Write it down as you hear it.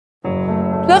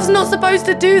Love's not supposed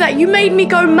to do that. You made me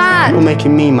go mad. You're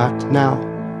making me mad now,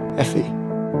 Effie.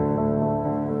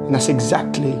 And that's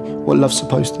exactly what love's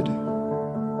supposed to do.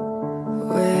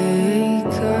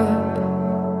 Wake up.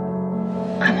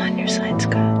 I'm on your side,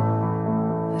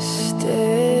 Scott.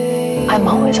 Stay. I'm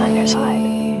always on your side.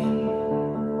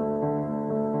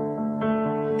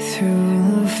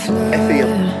 Through the flood. Effie,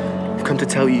 I've come to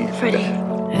tell you. Freddie.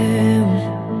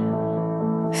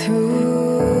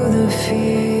 Through the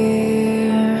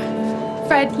fear.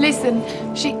 Fred, listen.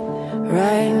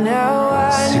 Right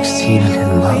now, 16 and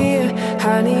in love.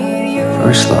 I need you.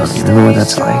 First love, you remember what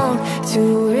that's like? To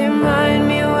remind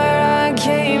me where I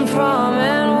came from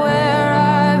and where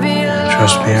I belong.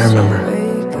 Trust me, I remember.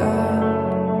 Wake up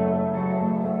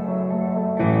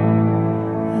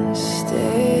and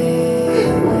stay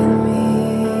with me.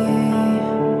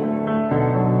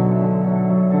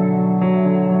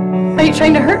 Are you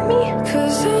trying to hurt me?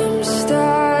 'Cause I'm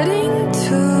starting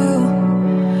to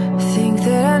think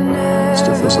that I never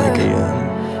Still feels like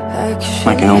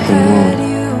actually an open wound. had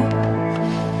you.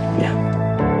 Yeah.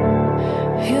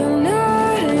 You're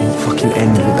not Fucking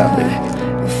end without me.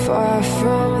 far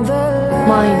from the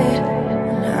Mind,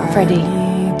 Freddie.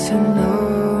 need to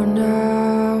know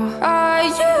now. Are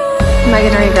you? Am I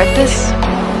gonna regret this?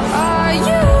 Are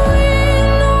you?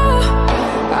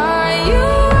 Are you?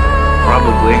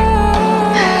 Probably.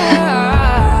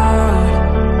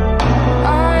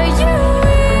 Are you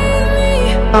with me?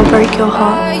 I'll break your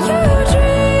heart. Are you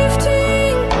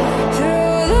drifting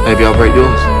through the Maybe I'll break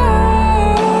yours.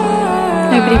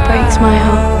 Nobody breaks my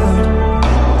heart.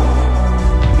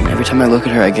 And every time I look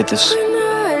at her, I get this.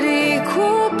 not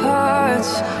equal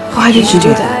parts? Why did you do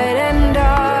that? Light and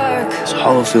dark. This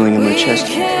hollow feeling in my chest.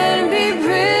 Can be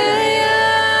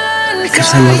brilliant. Because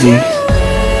I love you.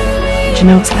 Do you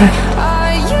know what's left?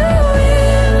 Are you?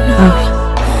 Love.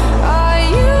 Are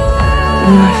you?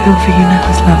 All I feel for you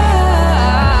now is love.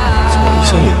 So what are you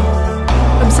saying?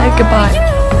 I'm saying goodbye.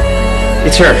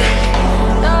 It's her.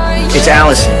 It's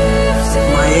Allison.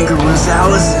 My anchor was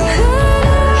Allison.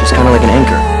 She's kind of like an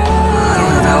anchor. I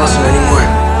don't have Allison anymore.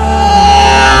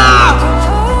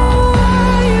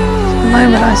 The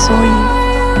moment I saw you,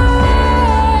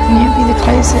 I knew it'd be the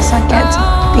closest I'd get to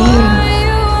being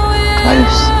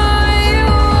close.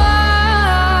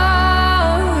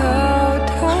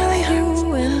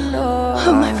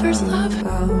 Oh, my first love.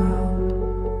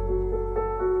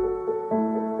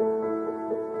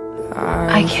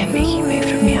 I can't make you away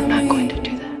from me. I'm not going to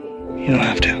do that. You don't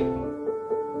have to.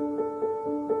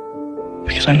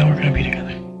 Because I know we're gonna be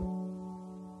together.